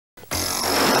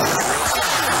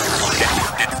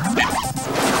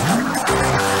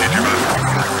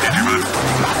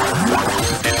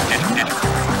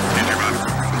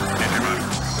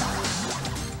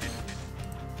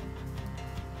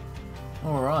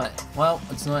Right, well,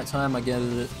 it's night time. I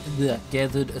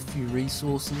gathered a few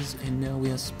resources, and now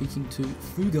we are speaking to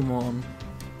Fugamon.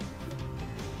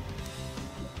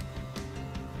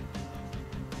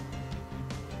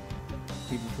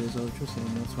 He prefers electricity,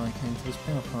 and that's why I came to this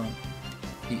power plant.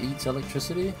 He eats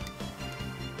electricity?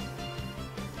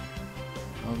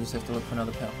 I'll just have to look for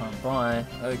another power plant. Bye.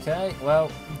 Okay,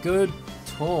 well, good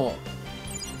talk.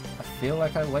 I feel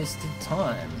like I wasted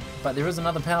time. But there is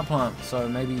another power plant, so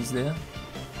maybe he's there.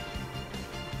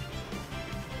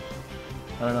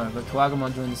 I don't know, but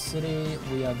Kawagamon joined the city.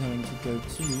 We are going to go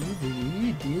to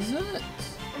the desert?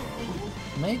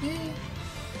 Maybe?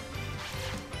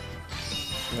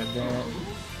 Grab that.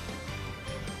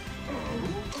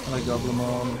 Hello,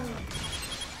 Goblimon.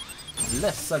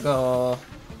 Let's go.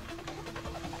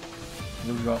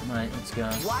 You rock, mate. Let's go.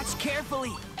 Watch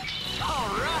carefully. All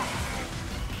right.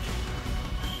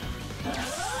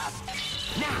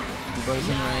 Now. You both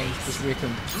in range. Just wreck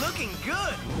him. Looking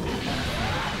good.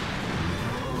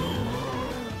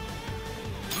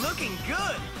 Looking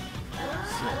good.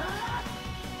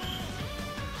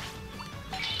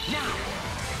 Now.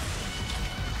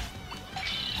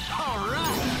 All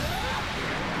right.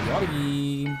 Got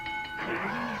him.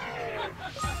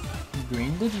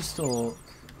 Green Digistalk.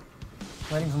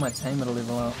 Waiting for my tamer to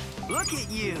level up. Look at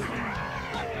you.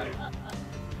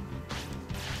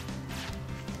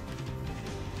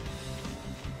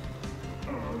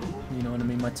 You know what I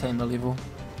mean, my tamer level.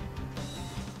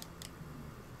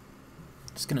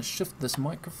 Just gonna shift this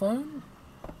microphone.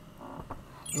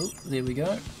 Oh, there we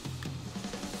go.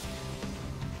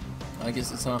 I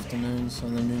guess it's afternoon, so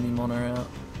the Numimon are out.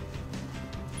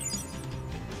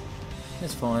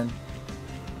 It's fine.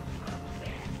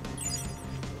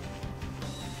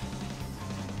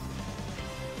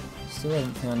 Still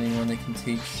haven't found anyone that can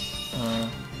teach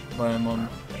Biomon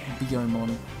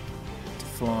to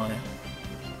fly.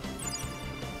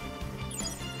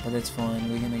 But that's fine,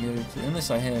 we're gonna go to, unless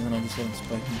I have and I just haven't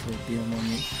spoken to Biomon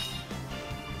yet.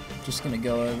 Just gonna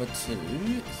go over to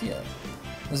here.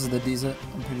 This is the desert,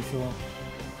 I'm pretty sure.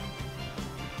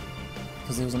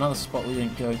 Because there was another spot we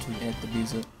didn't go to at the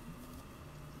desert.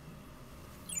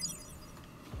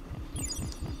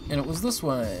 And it was this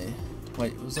way.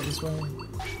 Wait, was it this way?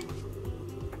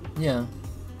 Yeah.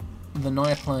 The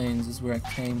Nye Plains is where I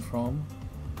came from.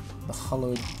 The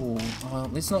Hollowed Hall.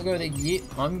 Let's not go there yet.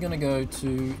 I'm gonna go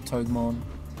to Togemon.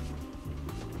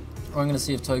 I'm gonna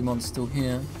see if Togemon's still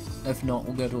here. If not,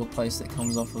 we'll go to a place that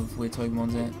comes off of where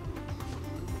Togemon's at.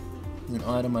 There's an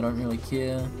item, I don't really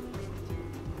care.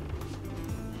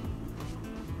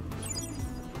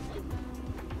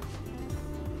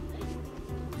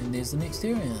 And there's the next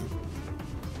area.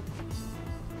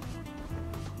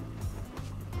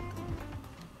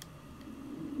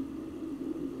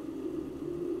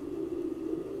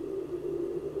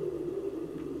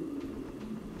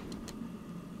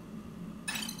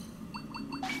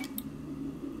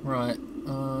 Right,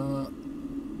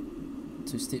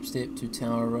 to Step to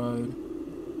Tower Road.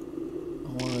 I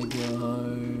wanna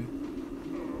go...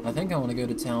 I think I wanna go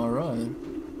to Tower Road.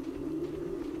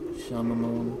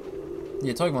 Shamamon.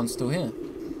 Yeah, Togemon's still here.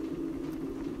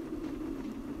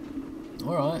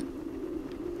 Alright.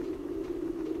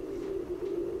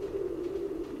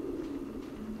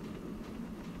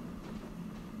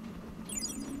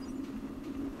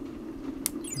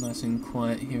 Nice and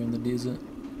quiet here in the desert.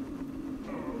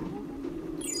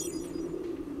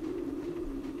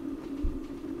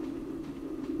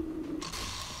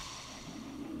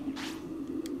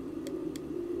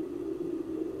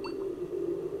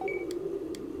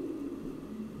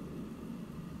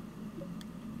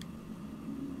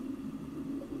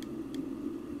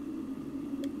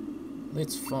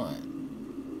 It's fine.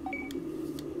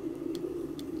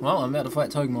 Well, I'm about to fight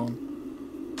Togemon.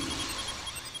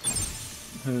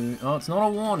 Who... Oh, it's not a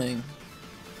warning.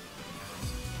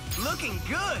 Looking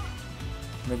good.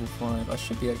 Level 5. I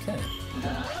should be okay.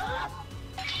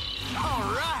 All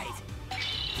right.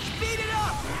 Speed it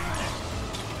up.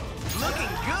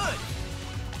 Looking good.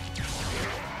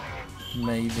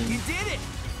 Maybe. You did it.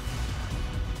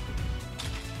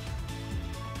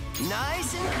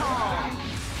 Nice and calm.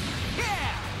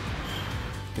 Yeah!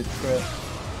 Good crap.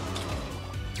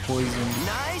 Poison.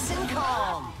 Nice and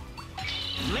calm.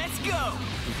 Let's go.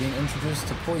 We've been introduced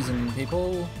to poison,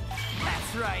 people.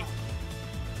 That's right.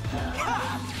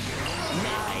 Ha!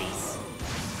 Nice.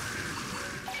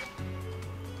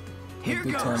 Here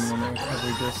Good goes. timing on the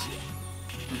recovery disc.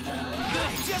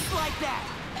 Good, just like that.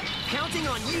 Counting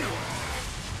on you.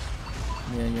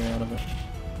 Yeah, you're out of it.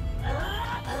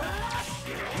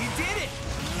 You did it.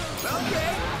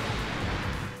 Okay.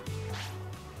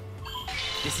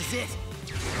 This is it.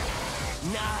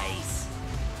 Nice.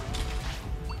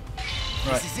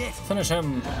 Right, This is it. finish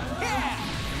him. Yeah.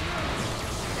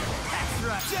 That's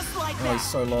right. Just like Oh, that. he's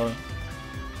so low.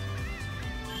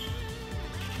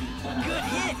 Good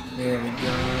hit. There we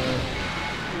go.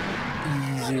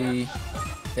 Easy.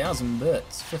 1,000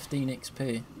 bits, 15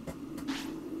 XP.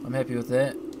 I'm happy with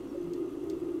that.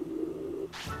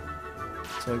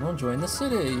 So everyone join the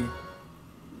city.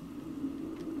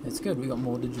 It's good, we got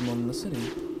more Digimon in the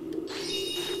city.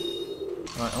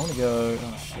 Alright, I wanna go.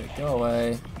 Oh shit, go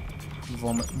away.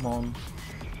 Vomit-mon.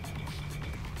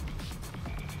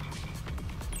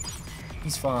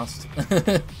 He's fast.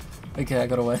 Okay, I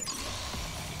got away.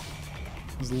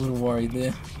 I was a little worried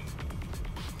there.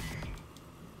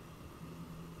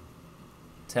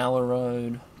 Tower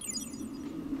Road.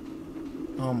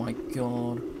 Oh my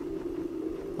god.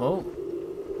 Oh.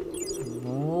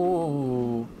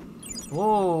 Whoa.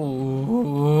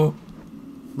 Whoa.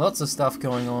 Lots of stuff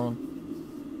going on.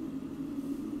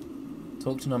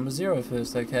 Talk to number 0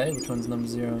 first, okay? Which one's number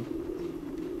 0?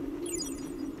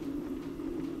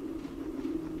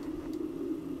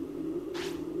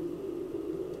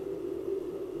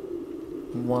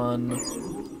 One.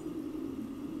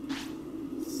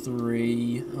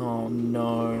 3. Oh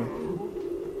no.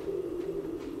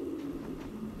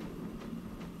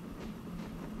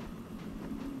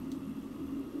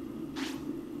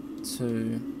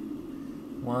 Two.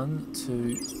 1,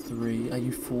 2, 3. Are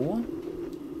you 4?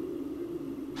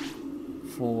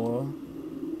 4.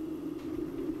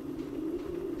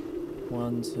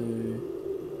 1,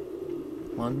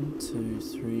 2. 1, 2,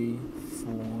 3,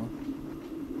 4.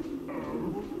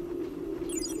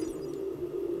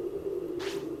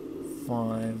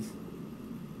 5.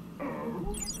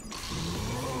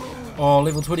 Oh,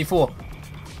 level 24.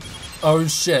 Oh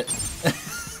shit.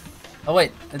 Oh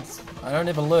wait, I don't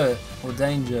have alert or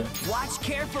danger. Watch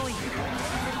carefully.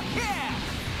 Yeah.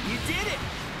 You did it.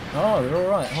 Oh, they're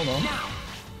alright, hold on. Now.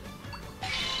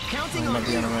 Counting I on might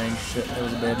be you. out of range. Shit, that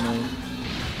was a bad move.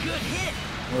 Good hit.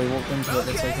 Well, he walked into it,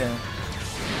 that's okay.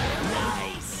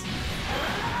 Nice.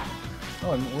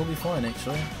 Oh, we'll be fine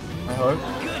actually. I hope.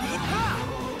 Good hit. Ha.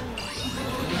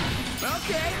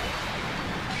 Okay.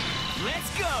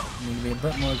 Let's go. Need to be a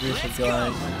bit more aggressive, Let's go.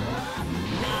 guys.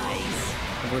 Nice.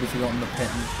 I've already forgotten the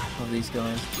pattern of these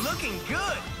guys. Looking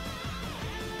good.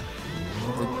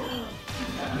 Of the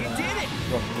You did it.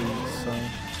 rock dudes, so.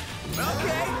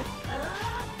 Okay.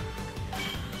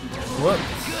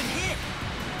 Whoops! Good hit.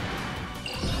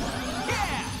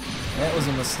 Yeah. That was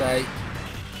a mistake.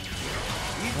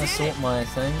 You I did sort it. my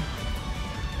thing.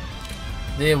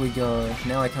 There we go.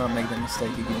 Now I can't make that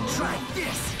mistake again. Try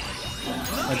this.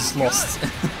 I just lost.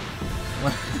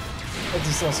 I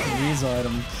just lost these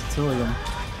items. 2 of them.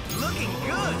 Looking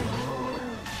good.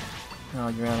 Oh,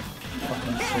 you're out of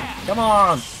fucking shit. Come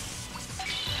on!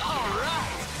 All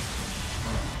right.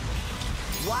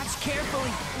 Watch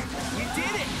carefully. You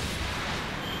did it.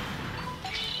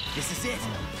 This is it.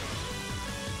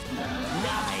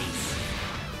 Nice.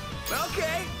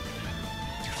 Okay.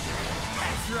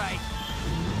 That's right.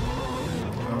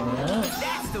 Alright.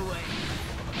 That's the way.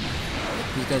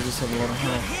 These guys just have a lot of Good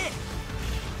health. hit.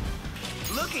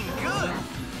 Looking good.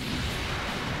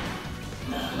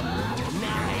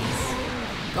 Nice.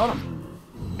 Got him!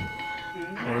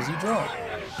 What does he drop?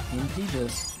 MP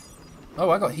disc. Oh,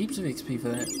 I got heaps of XP for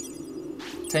that.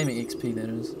 Taming XP, that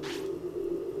is.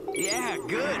 Yeah,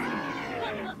 good.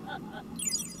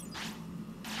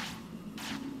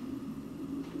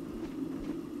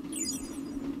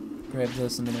 Grab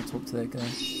this and then I'll talk to that guy.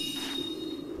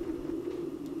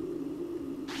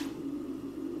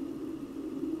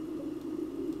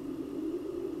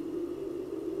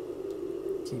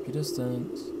 Keep your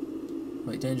distance.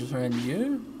 Wait, dangerous around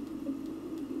you?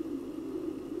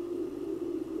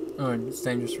 Oh, it's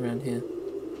dangerous around here.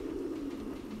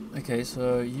 Okay,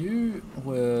 so you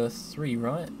were 3,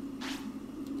 right?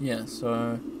 Yeah,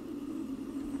 so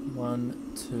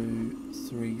 1, 2,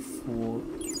 3, 4,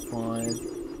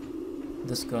 5.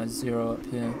 This guy's 0 up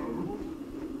here.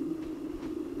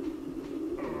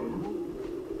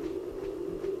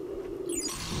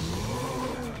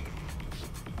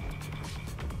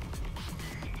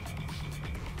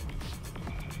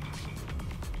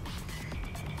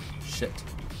 Shit.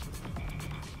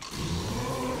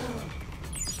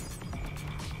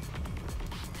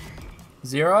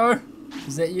 Zero?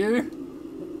 Is that you?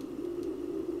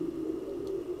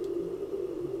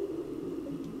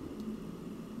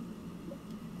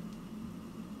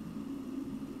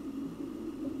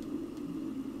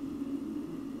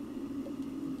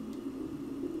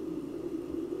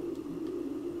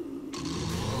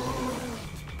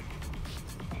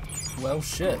 Well,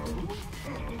 shit.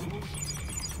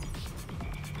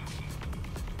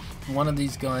 one of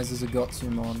these guys is a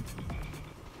Gotsumon.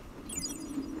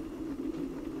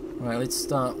 Alright, let's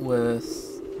start with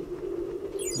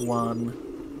 1.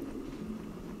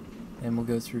 And we'll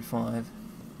go through 5.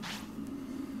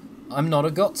 I'm not a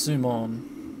Gotsumon.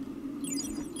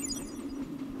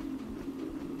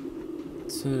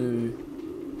 2.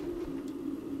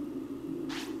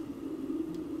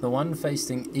 The one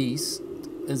facing east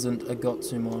isn't a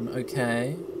Gotsumon.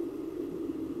 Okay.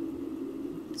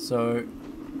 So,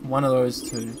 one of those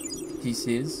two, he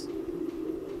says.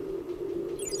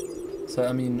 So,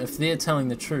 I mean, if they're telling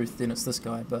the truth, then it's this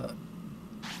guy, but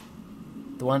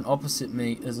the one opposite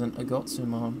me isn't a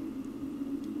Gotsumon.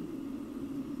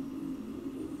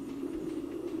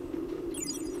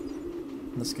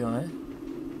 This guy.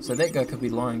 So that guy could be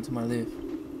lying to my left.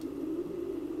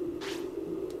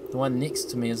 The one next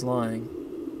to me is lying.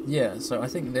 Yeah, so I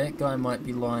think that guy might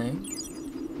be lying.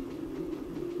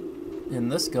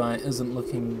 And this guy isn't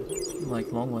looking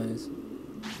like long ways.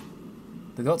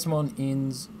 The Gotsumon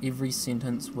ends every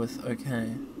sentence with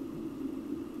okay.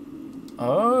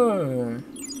 Oh!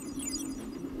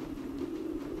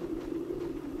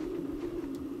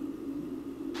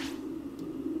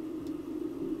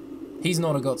 He's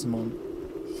not a Gotsumon.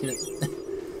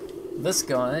 This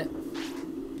guy,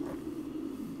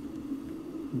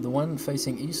 the one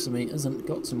facing east of me, isn't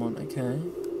Gotsumon, okay.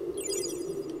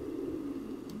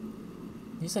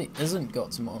 You say isn't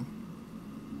Gotsumon?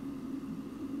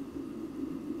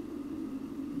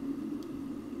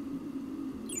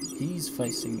 He's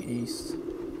facing east.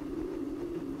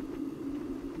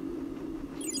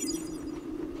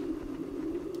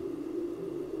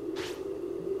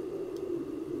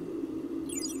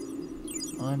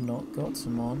 I'm not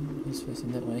Gotsumon. He's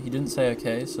facing that way. He didn't say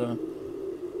okay, so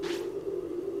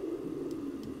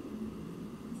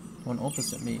one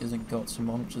opposite me isn't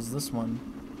Gotsumon, which is this one.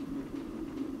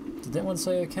 Did that one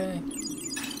say okay?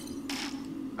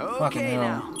 Fucking hell.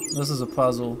 Now. This is a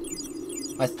puzzle.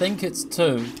 I think it's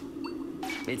 2.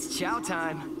 It's chow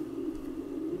time.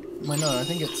 Wait, no, I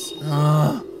think it's...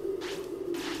 Oh,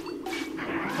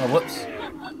 whoops.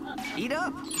 Eat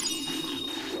up.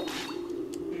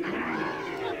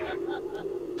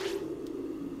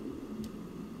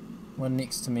 One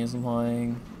next to me is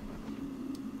lying.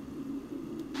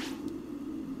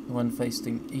 The one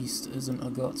facing east isn't a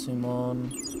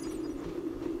Gotsumon.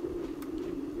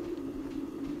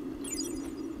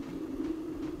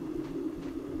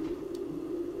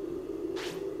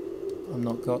 I'm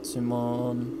not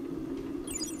Gotsumon.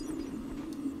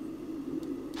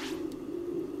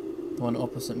 The one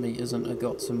opposite me isn't a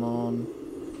Gotsumon.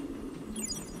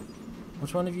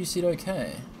 Which one of you said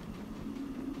okay?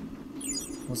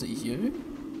 Was it you?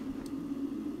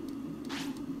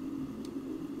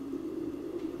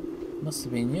 Must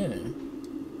have been you.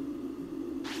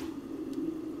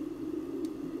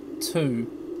 2.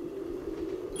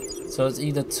 So it's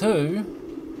either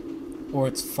 2 or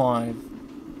it's 5.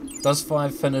 Does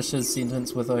 5 finish his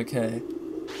sentence with okay?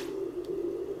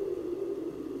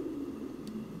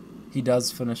 He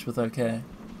does finish with okay.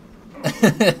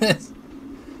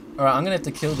 Alright, I'm gonna have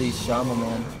to kill these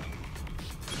Shaman.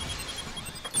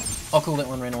 Oh cool, that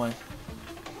one ran away.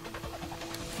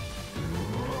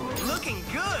 Looking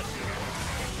good.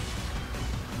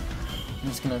 I'm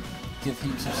just gonna give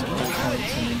heaps of support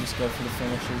points and then just go for the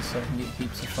finishes so I can get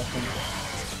heaps of fucking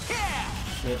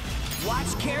shit.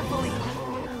 Watch carefully.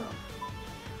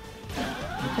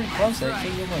 You're pretty close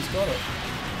actually, you almost got it.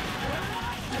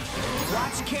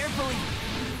 Watch carefully.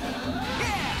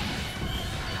 Yeah.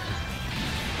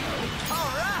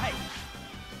 All right.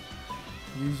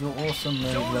 Use your awesome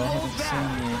move Don't that I hold haven't back.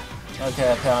 seen yet. Okay,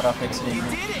 I powered up You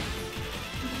accidentally. did it.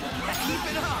 Keep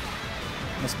it up.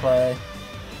 Misplay.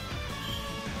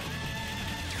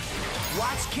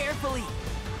 Watch carefully.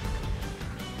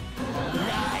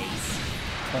 Nice.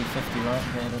 150, right?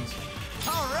 Yeah, it is.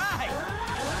 All right.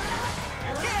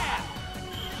 Yeah.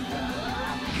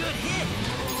 Good hit.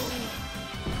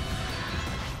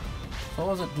 What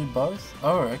was it? Do both?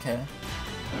 Oh, okay.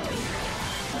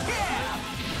 Yeah.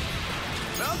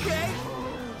 Okay.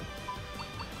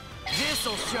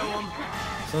 This'll show him.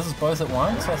 So this is both at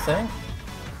once, I think.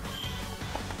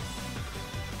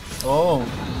 Oh.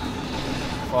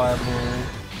 Fireball.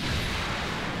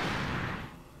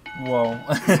 Whoa.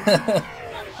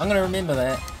 I'm gonna remember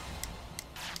that.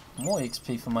 More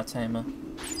XP for my tamer.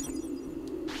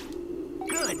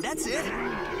 Good, that's it.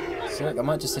 Sick, I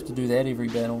might just have to do that every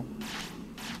battle.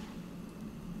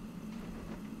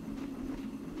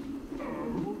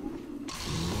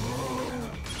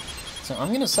 So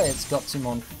I'm gonna say it's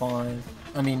Gotsumon 5.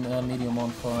 I mean,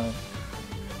 Mediumon 5.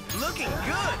 Looking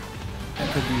good. I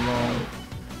could be wrong.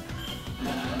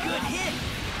 Good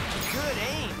Good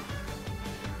aim.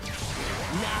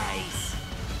 Nice.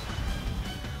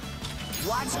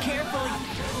 Watch carefully.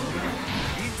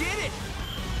 You did it.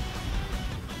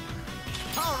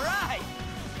 All right.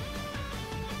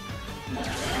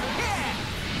 Yeah.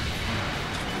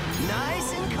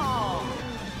 Nice and calm.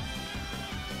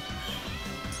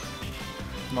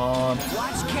 Come on.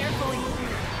 Watch carefully.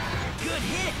 Good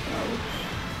hit.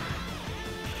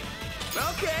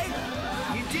 Okay.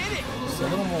 You did it. Just a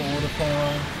little more water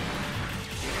power.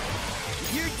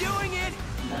 You're doing it.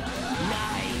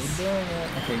 Nice. We're doing it.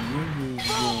 Okay, you use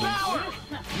Full yours. power.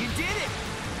 You did it.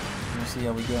 We'll see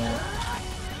how we go.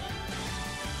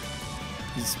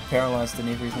 He's paralyzed and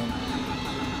everything.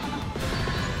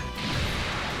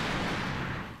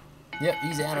 Yep,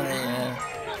 he's out of there.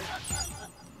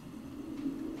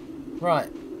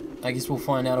 Right. I guess we'll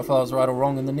find out if I was right or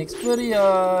wrong in the next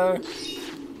video.